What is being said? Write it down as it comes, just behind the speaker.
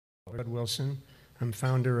Wilson. I'm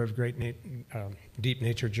founder of Deep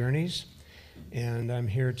Nature Journeys, and I'm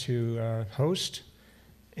here to host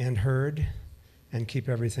and herd and keep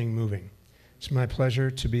everything moving. It's my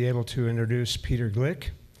pleasure to be able to introduce Peter Gleick.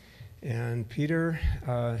 And Peter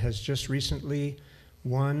has just recently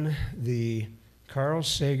won the Carl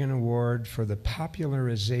Sagan Award for the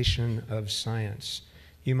popularization of science.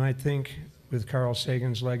 You might think with Carl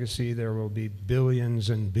Sagan's legacy there will be billions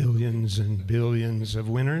and billions and billions of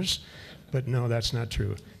winners, but no, that's not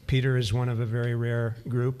true. Peter is one of a very rare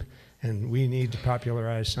group, and we need to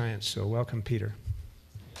popularize science, so welcome, Peter.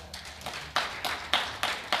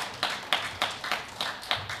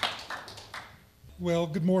 Well,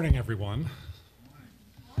 good morning, everyone.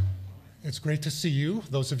 It's great to see you.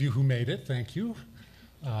 Those of you who made it, thank you.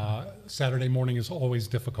 Saturday morning is always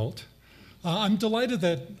difficult. I'm delighted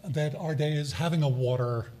that our day is having a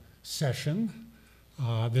water session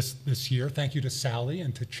this year. Thank you to Sally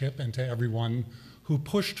and to Chip and to everyone who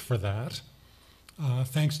pushed for that.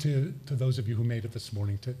 Thanks to those of you who made it this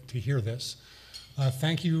morning to hear this.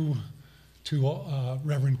 Thank you to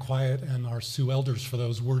Reverend Quiet and our Sioux elders for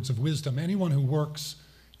those words of wisdom. Anyone who works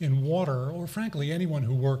in water, or frankly, anyone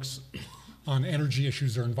who works on energy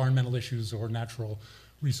issues or environmental issues or natural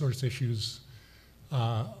resource issues,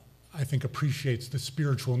 I think appreciates the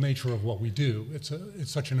spiritual nature of what we do. It's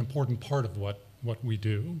such an important part of what we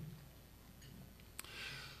do.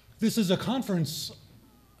 This is a conference,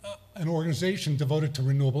 an organization devoted to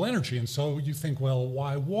renewable energy, and so you think, well,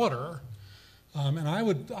 why water? And I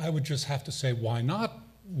would just have to say, why not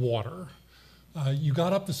water? You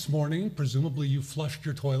got up this morning, presumably you flushed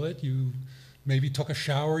your toilet, you maybe took a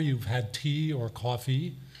shower, you've had tea or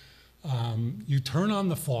coffee, you turn on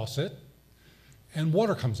the faucet, and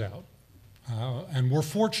water comes out. And we're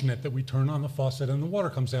fortunate that we turn on the faucet and the water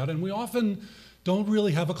comes out, and we often don't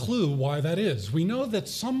really have a clue why that is. We know that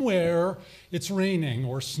somewhere it's raining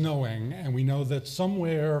or snowing, and we know that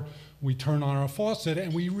somewhere we turn on our faucet,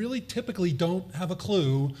 and we really typically don't have a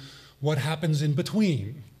clue what happens in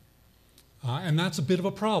between. And that's a bit of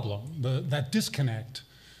a problem, that disconnect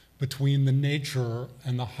between the nature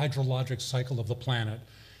and the hydrologic cycle of the planet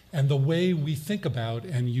and the way we think about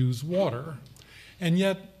and use water. And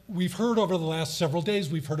yet, we've heard over the last several days,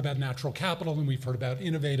 we've heard about natural capital, and we've heard about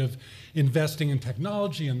innovative investing in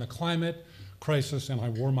technology and the climate crisis, and I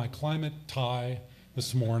wore my climate tie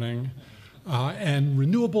this morning, and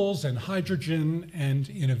renewables and hydrogen and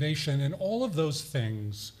innovation, and all of those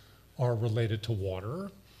things are related to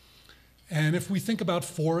water. And if we think about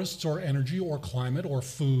forests or energy or climate or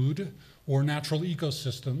food or natural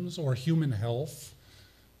ecosystems or human health,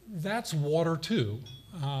 that's water too.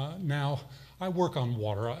 Now, I work on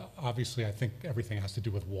water. Obviously, I think everything has to do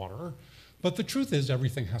with water. But the truth is,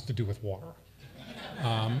 everything has to do with water.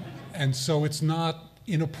 And so it's not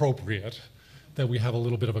inappropriate that we have a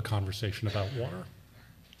little bit of a conversation about water.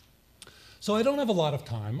 So I don't have a lot of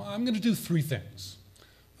time. I'm going to do three things.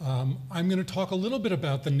 I'm going to talk a little bit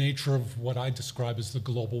about the nature of what I describe as the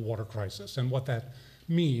global water crisis and what that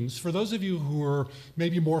means. For those of you who are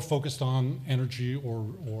maybe more focused on energy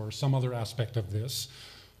or some other aspect of this,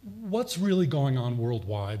 what's really going on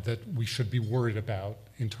worldwide that we should be worried about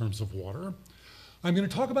in terms of water? I'm going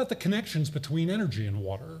to talk about the connections between energy and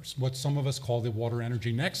water, what some of us call the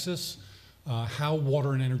water-energy nexus, how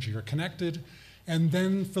water and energy are connected, and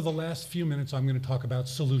then for the last few minutes I'm going to talk about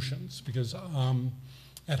solutions, because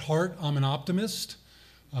at heart I'm an optimist.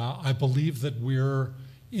 I believe that we're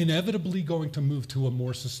inevitably going to move to a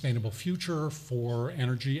more sustainable future for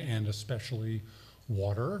energy and especially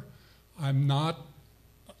water. I'm not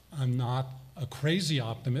a crazy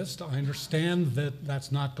optimist. I understand that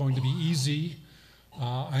that's not going to be easy.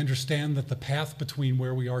 I understand that the path between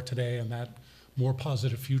where we are today and that more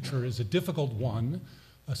positive future is a difficult one,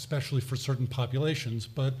 especially for certain populations,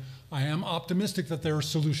 but I am optimistic that there are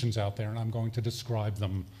solutions out there, and I'm going to describe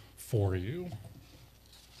them for you.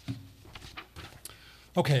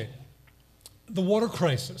 Okay, the water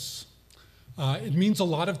crisis. It means a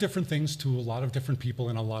lot of different things to a lot of different people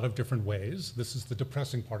in a lot of different ways. This is the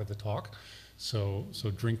depressing part of the talk. So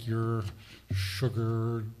drink your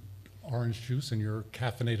sugar orange juice and your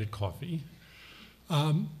caffeinated coffee.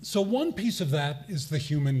 So one piece of that is the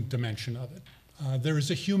human dimension of it. There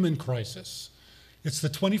is a human crisis. It's the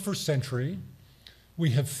 21st century.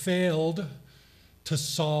 We have failed to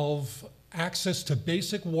solve access to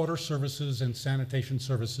basic water services and sanitation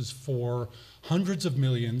services for hundreds of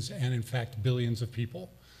millions and, in fact, billions of people.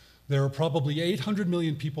 There are probably 800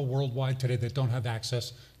 million people worldwide today that don't have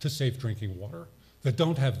access to safe drinking water, that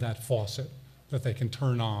don't have that faucet that they can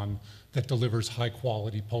turn on that delivers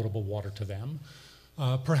high-quality potable water to them.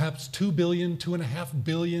 perhaps 2 billion, 2.5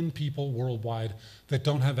 billion people worldwide that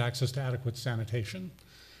don't have access to adequate sanitation.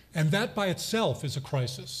 And that by itself is a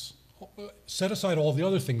crisis. Set aside all the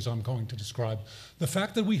other things I'm going to describe. The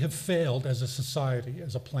fact that we have failed as a society,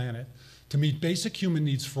 as a planet, to meet basic human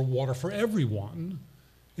needs for water for everyone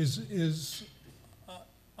is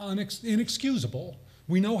inexcusable.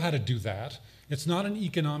 We know how to do that. It's not an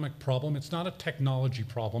economic problem. It's not a technology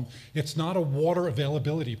problem. It's not a water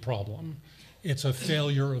availability problem. It's a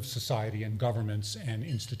failure of society and governments and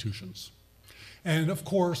institutions. And of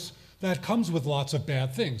course, that comes with lots of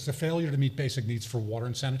bad things. The failure to meet basic needs for water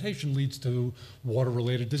and sanitation leads to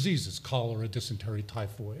water-related diseases, cholera, dysentery,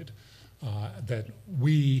 typhoid, that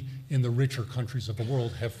we in the richer countries of the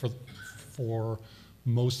world have for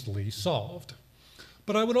mostly solved.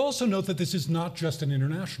 But I would also note that this is not just an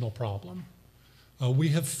international problem. We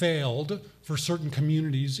have failed for certain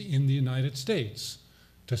communities in the United States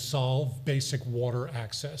to solve basic water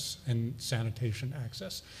access and sanitation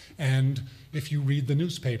access. And if you read the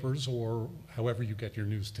newspapers or however you get your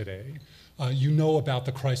news today, you know about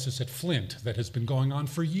the crisis at Flint that has been going on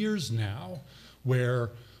for years now,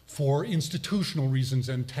 where for institutional reasons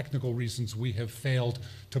and technical reasons, we have failed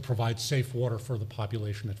to provide safe water for the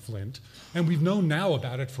population at Flint. And we've known now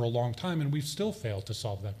about it for a long time, and we've still failed to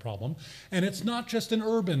solve that problem. And it's not just an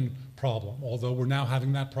urban problem, although we're now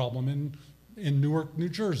having that problem in Newark, New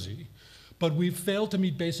Jersey. But we've failed to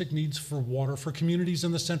meet basic needs for water for communities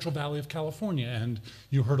in the Central Valley of California. And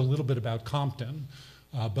you heard a little bit about Compton.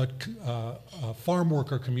 But farm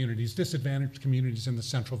worker communities, disadvantaged communities in the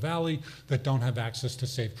Central Valley that don't have access to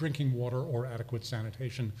safe drinking water or adequate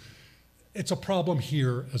sanitation. It's a problem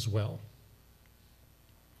here as well.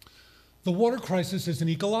 The water crisis is an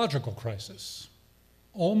ecological crisis.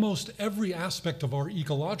 Almost every aspect of our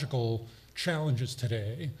ecological challenges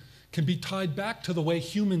today can be tied back to the way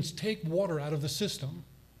humans take water out of the system,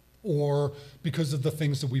 or because of the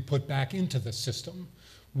things that we put back into the system.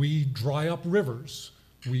 We dry up rivers.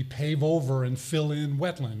 We pave over and fill in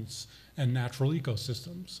wetlands and natural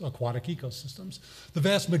ecosystems, aquatic ecosystems. The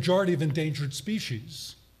vast majority of endangered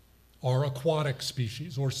species are aquatic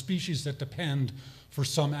species, or species that depend for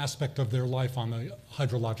some aspect of their life on the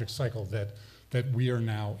hydrologic cycle that we are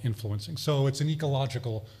now influencing. So it's an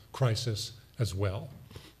ecological crisis as well.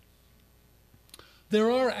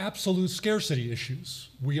 There are absolute scarcity issues.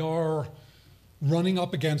 We are running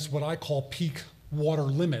up against what I call peak water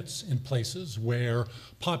limits in places where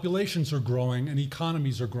populations are growing and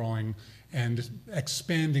economies are growing and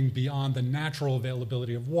expanding beyond the natural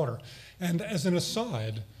availability of water. And as an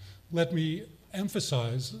aside, let me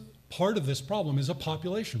emphasize, part of this problem is a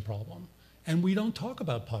population problem. And we don't talk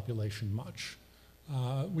about population much.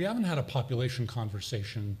 We haven't had a population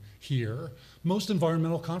conversation here. Most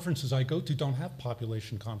environmental conferences I go to don't have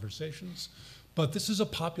population conversations. But this is a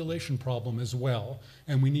population problem as well,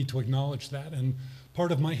 and we need to acknowledge that. And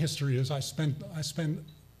part of my history is I spent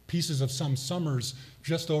pieces of some summers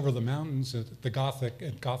just over the mountains at Gothic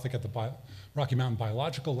at the Rocky Mountain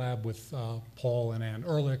Biological Lab with Paul and Ann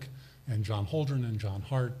Ehrlich and John Holdren and John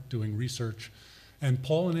Hart doing research. And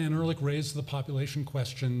Paul and Ann Ehrlich raised the population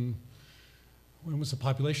question, when was the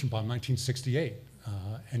population bomb? 1968,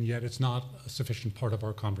 and yet it's not a sufficient part of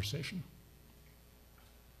our conversation.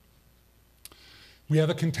 We have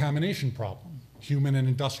a contamination problem, human and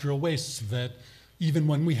industrial wastes that, even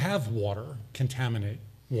when we have water, contaminate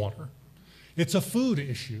water. It's a food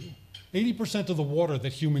issue. 80% of the water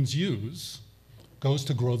that humans use goes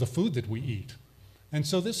to grow the food that we eat. And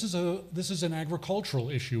so this is an agricultural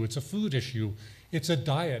issue, it's a food issue, it's a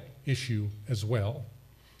diet issue as well.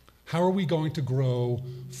 How are we going to grow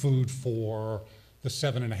food for the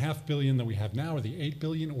 7.5 billion that we have now, or the 8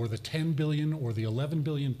 billion, or the 10 billion, or the 11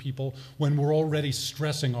 billion people, when we're already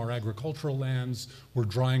stressing our agricultural lands, we're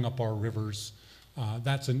drying up our rivers?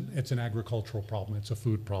 It's an agricultural problem, it's a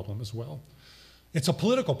food problem as well. It's a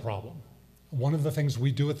political problem. One of the things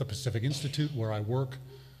we do at the Pacific Institute, where I work,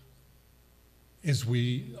 is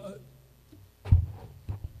we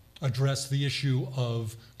address the issue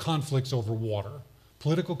of conflicts over water.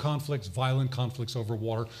 Political conflicts, violent conflicts over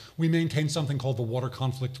water. We maintain something called the water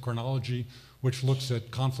conflict chronology, which looks at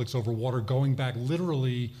conflicts over water going back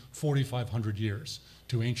literally 4,500 years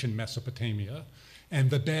to ancient Mesopotamia. And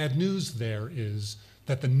the bad news there is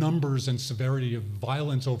that the numbers and severity of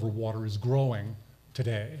violence over water is growing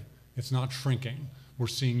today. It's not shrinking. We're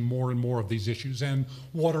seeing more and more of these issues. And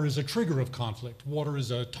water is a trigger of conflict. Water is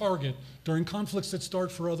a target during conflicts that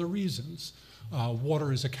start for other reasons.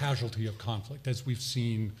 Water is a casualty of conflict, as we've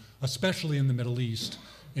seen, especially in the Middle East,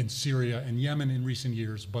 in Syria and Yemen in recent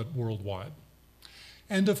years, but worldwide.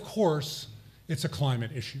 And of course, it's a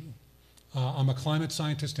climate issue. I'm a climate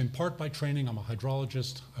scientist in part by training. I'm a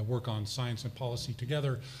hydrologist. I work on science and policy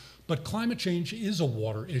together. But climate change is a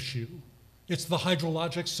water issue. It's the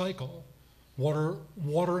hydrologic cycle.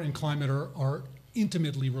 Water and climate are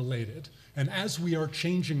intimately related. And as we are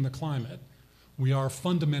changing the climate, we are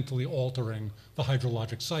fundamentally altering the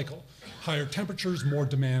hydrologic cycle. Higher temperatures, more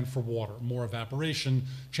demand for water, more evaporation,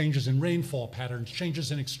 changes in rainfall patterns,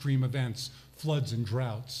 changes in extreme events, floods and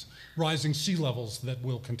droughts, rising sea levels that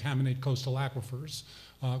will contaminate coastal aquifers.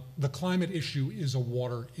 The climate issue is a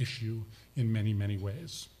water issue in many, many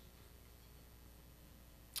ways.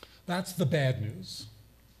 That's the bad news.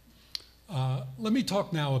 Let me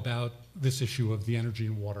talk now about this issue of the energy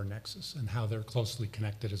and water nexus and how they're closely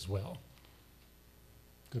connected as well.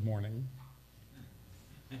 Good morning.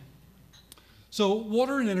 So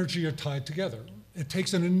water and energy are tied together. It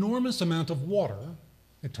takes an enormous amount of water,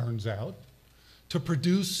 it turns out, to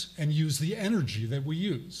produce and use the energy that we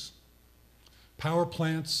use. Power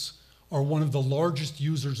plants are one of the largest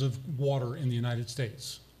users of water in the United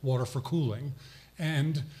States, water for cooling,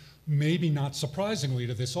 and maybe not surprisingly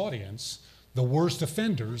to this audience, the worst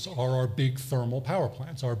offenders are our big thermal power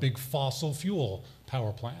plants, our big fossil fuel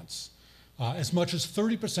power plants. As much as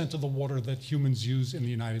 30% of the water that humans use in the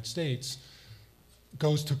United States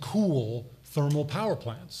goes to cool thermal power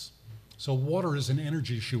plants. So water is an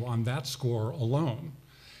energy issue on that score alone.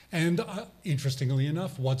 And interestingly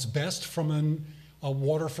enough, what's best from a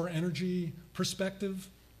water for energy perspective?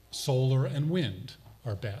 Solar and wind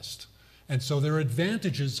are best. And so there are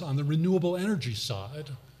advantages on the renewable energy side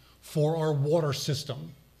for our water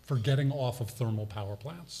system for getting off of thermal power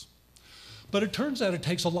plants. But it turns out it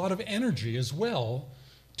takes a lot of energy as well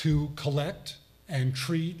to collect and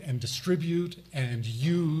treat and distribute and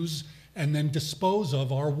use and then dispose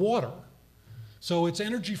of our water. So it's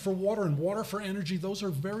energy for water and water for energy. Those are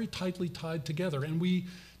very tightly tied together. And we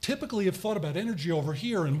typically have thought about energy over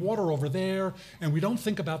here and water over there, and we don't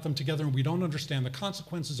think about them together, and we don't understand the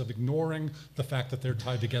consequences of ignoring the fact that they're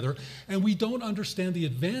tied together, and we don't understand the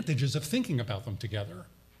advantages of thinking about them together.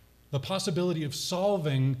 The possibility of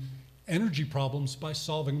solving energy problems by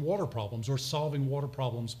solving water problems, or solving water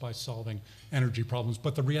problems by solving energy problems.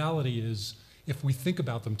 But the reality is, if we think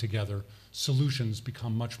about them together, solutions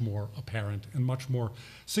become much more apparent and much more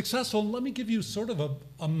successful. And let me give you sort of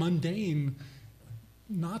a mundane,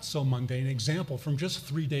 not so mundane example from just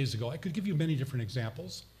 3 days ago. I could give you many different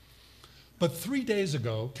examples. But 3 days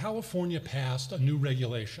ago, California passed a new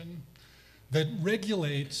regulation that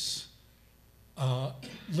regulates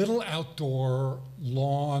little outdoor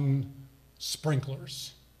lawn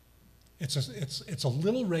sprinklers. It's a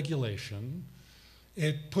little regulation.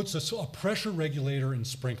 It puts a pressure regulator in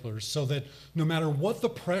sprinklers so that no matter what the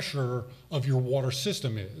pressure of your water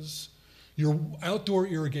system is, your outdoor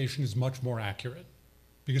irrigation is much more accurate.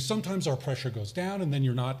 Because sometimes our pressure goes down and then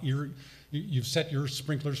you've set your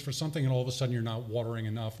sprinklers for something and all of a sudden you're not watering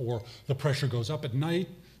enough, or the pressure goes up at night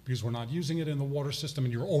because we're not using it in the water system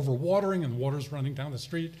and you're overwatering and water's running down the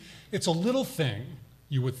street. It's a little thing,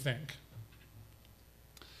 you would think.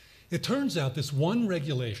 It turns out this one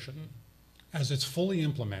regulation, as it's fully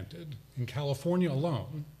implemented in California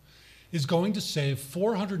alone, is going to save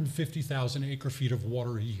 450,000 acre-feet of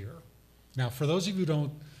water a year. Now, for those of you who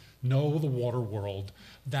don't know the water world,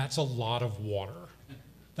 that's a lot of water.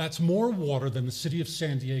 That's more water than the city of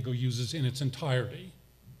San Diego uses in its entirety.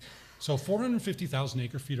 So 450,000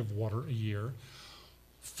 acre-feet of water a year,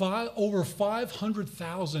 over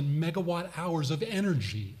 500,000 megawatt hours of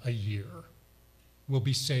energy a year will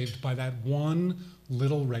be saved by that one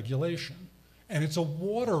little regulation. And it's a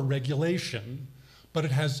water regulation, but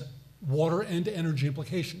it has water and energy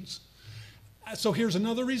implications. So here's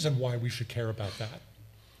another reason why we should care about that.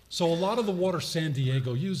 So a lot of the water San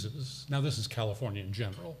Diego uses, now this is California in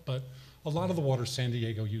general, but a lot of the water San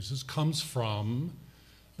Diego uses comes from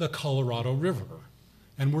the Colorado River.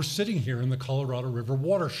 And we're sitting here in the Colorado River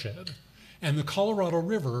watershed. And the Colorado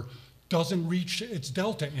River doesn't reach its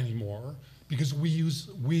delta anymore because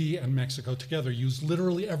we and Mexico together use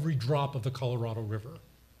literally every drop of the Colorado River.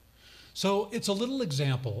 So it's a little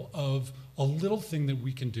example of a little thing that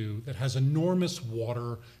we can do that has enormous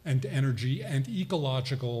water and energy and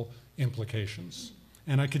ecological implications.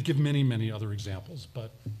 And I could give many, many other examples,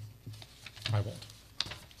 but I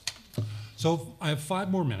won't. So I have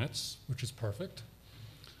 5 more minutes, which is perfect.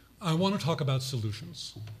 I want to talk about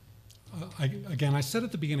solutions. Again, I said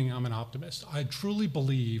at the beginning I'm an optimist. I truly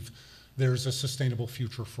believe there's a sustainable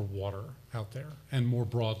future for water out there, and more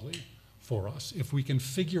broadly for us, if we can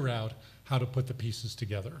figure out how to put the pieces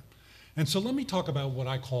together. And so let me talk about what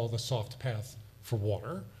I call the soft path for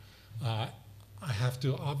water. I have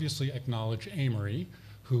to obviously acknowledge Amory,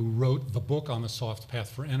 who wrote the book on the soft path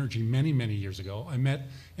for energy many, many years ago. I met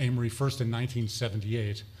Amory first in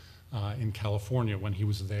 1978 in California when he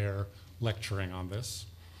was there lecturing on this.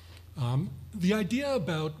 The idea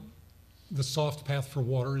about the soft path for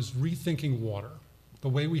water is rethinking water, the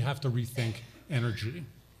way we have to rethink energy.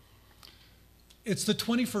 It's the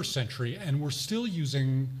 21st century, and we're still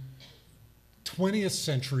using 20th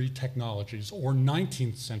century technologies or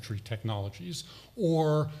 19th century technologies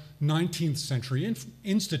or 19th century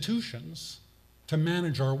institutions to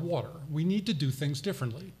manage our water. We need to do things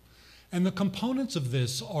differently. And the components of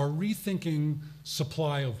this are rethinking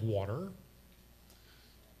supply of water.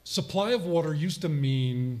 Supply of water used to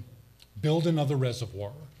mean build another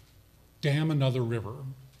reservoir, dam another river,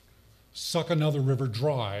 suck another river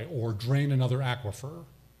dry, or drain another aquifer.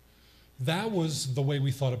 That was the way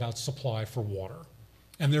we thought about supply for water.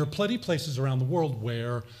 And there are plenty of places around the world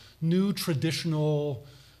where new traditional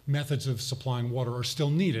methods of supplying water are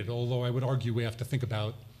still needed, although I would argue we have to think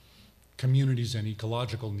about communities and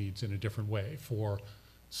ecological needs in a different way for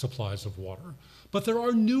supplies of water. But there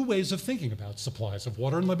are new ways of thinking about supplies of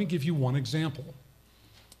water, and let me give you one example.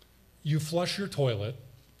 You flush your toilet,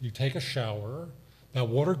 you take a shower, that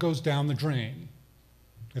water goes down the drain.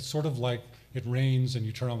 It's sort of like it rains and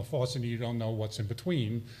you turn on the faucet and you don't know what's in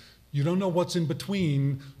between. You don't know what's in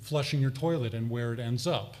between flushing your toilet and where it ends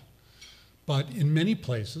up. But in many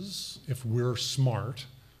places, if we're smart,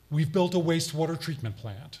 we've built a wastewater treatment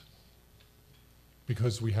plant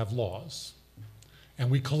because we have laws. And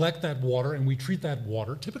we collect that water and we treat that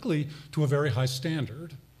water, typically to a very high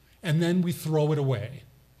standard, and then we throw it away.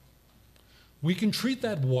 We can treat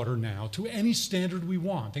that water now to any standard we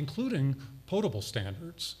want, including potable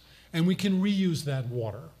standards, and we can reuse that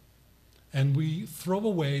water. And we throw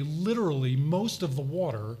away literally most of the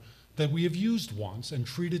water that we have used once and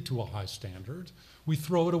treated to a high standard. We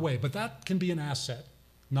throw it away, but that can be an asset,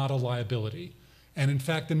 not a liability. And in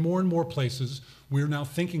fact, in more and more places, we're now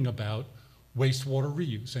thinking about wastewater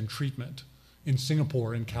reuse and treatment. In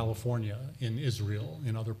Singapore, in California, in Israel,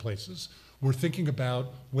 in other places, we're thinking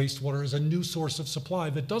about wastewater as a new source of supply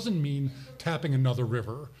that doesn't mean tapping another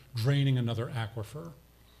river, draining another aquifer.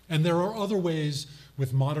 And there are other ways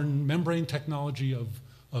with modern membrane technology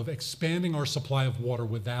of expanding our supply of water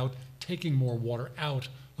without taking more water out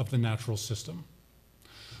of the natural system.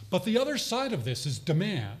 But the other side of this is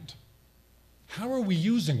demand. How are we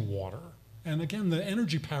using water? And again, the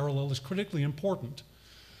energy parallel is critically important.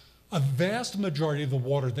 A vast majority of the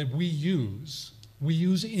water that we use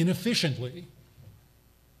inefficiently.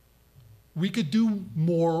 We could do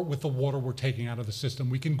more with the water we're taking out of the system.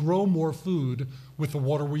 We can grow more food with the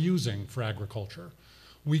water we're using for agriculture.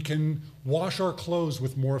 We can wash our clothes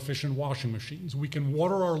with more efficient washing machines. We can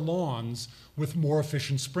water our lawns with more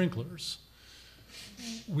efficient sprinklers.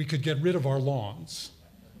 We could get rid of our lawns.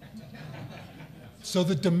 So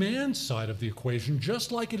the demand side of the equation,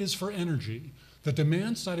 just like it is for energy, the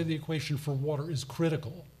demand side of the equation for water is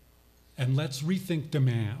critical. And let's rethink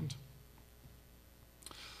demand.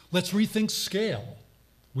 Let's rethink scale.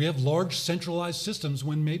 We have large centralized systems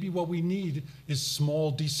when maybe what we need is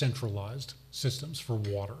small decentralized systems for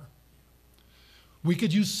water. We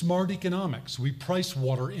could use smart economics. We price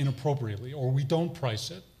water inappropriately, or we don't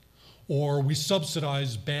price it, or we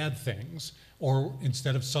subsidize bad things, or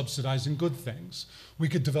instead of subsidizing good things. We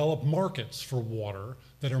could develop markets for water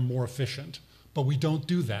that are more efficient, but we don't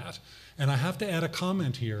do that. And I have to add a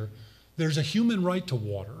comment here. There's a human right to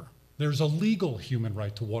water. There's a legal human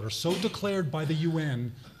right to water, so declared by the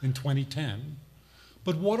UN in 2010.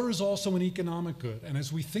 But water is also an economic good. And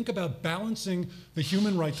as we think about balancing the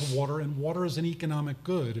human right to water and water as an economic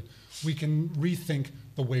good, we can rethink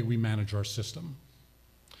the way we manage our system.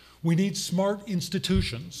 We need smart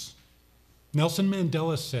institutions. Nelson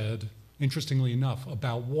Mandela said, interestingly enough,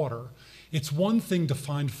 about water, it's one thing to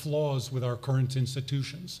find flaws with our current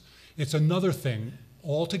institutions. It's another thing,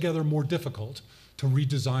 altogether more difficult, to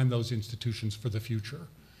redesign those institutions for the future.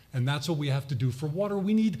 And that's what we have to do for water.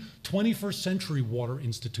 We need 21st century water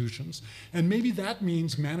institutions. And maybe that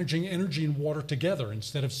means managing energy and water together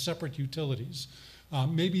instead of separate utilities.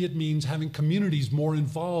 Maybe it means having communities more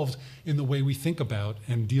involved in the way we think about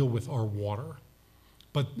and deal with our water.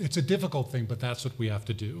 But it's a difficult thing, but that's what we have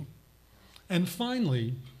to do. And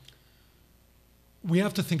finally, we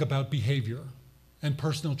have to think about behavior and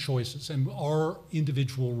personal choices and our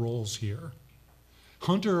individual roles here.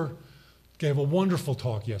 Hunter gave a wonderful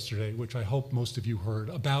talk yesterday, which I hope most of you heard,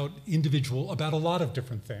 about a lot of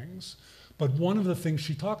different things. But one of the things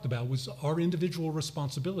she talked about was our individual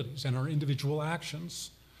responsibilities and our individual actions.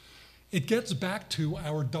 It gets back to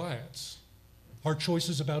our diets. our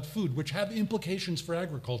choices about food, which have implications for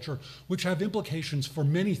agriculture, which have implications for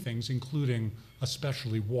many things, including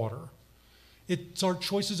especially water. It's our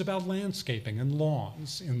choices about landscaping and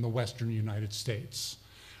lawns in the western United States.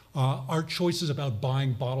 Our choices about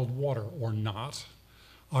buying bottled water or not.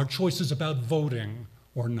 Our choices about voting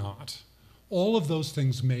or not. All of those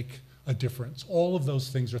things make a difference. All of those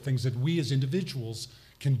things are things that we as individuals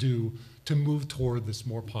can do to move toward this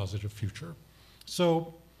more positive future.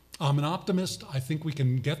 So I'm an optimist. I think we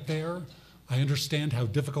can get there. I understand how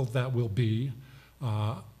difficult that will be.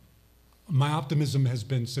 My optimism has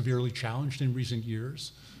been severely challenged in recent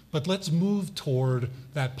years, but let's move toward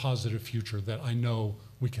that positive future that I know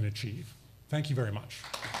we can achieve. Thank you very much.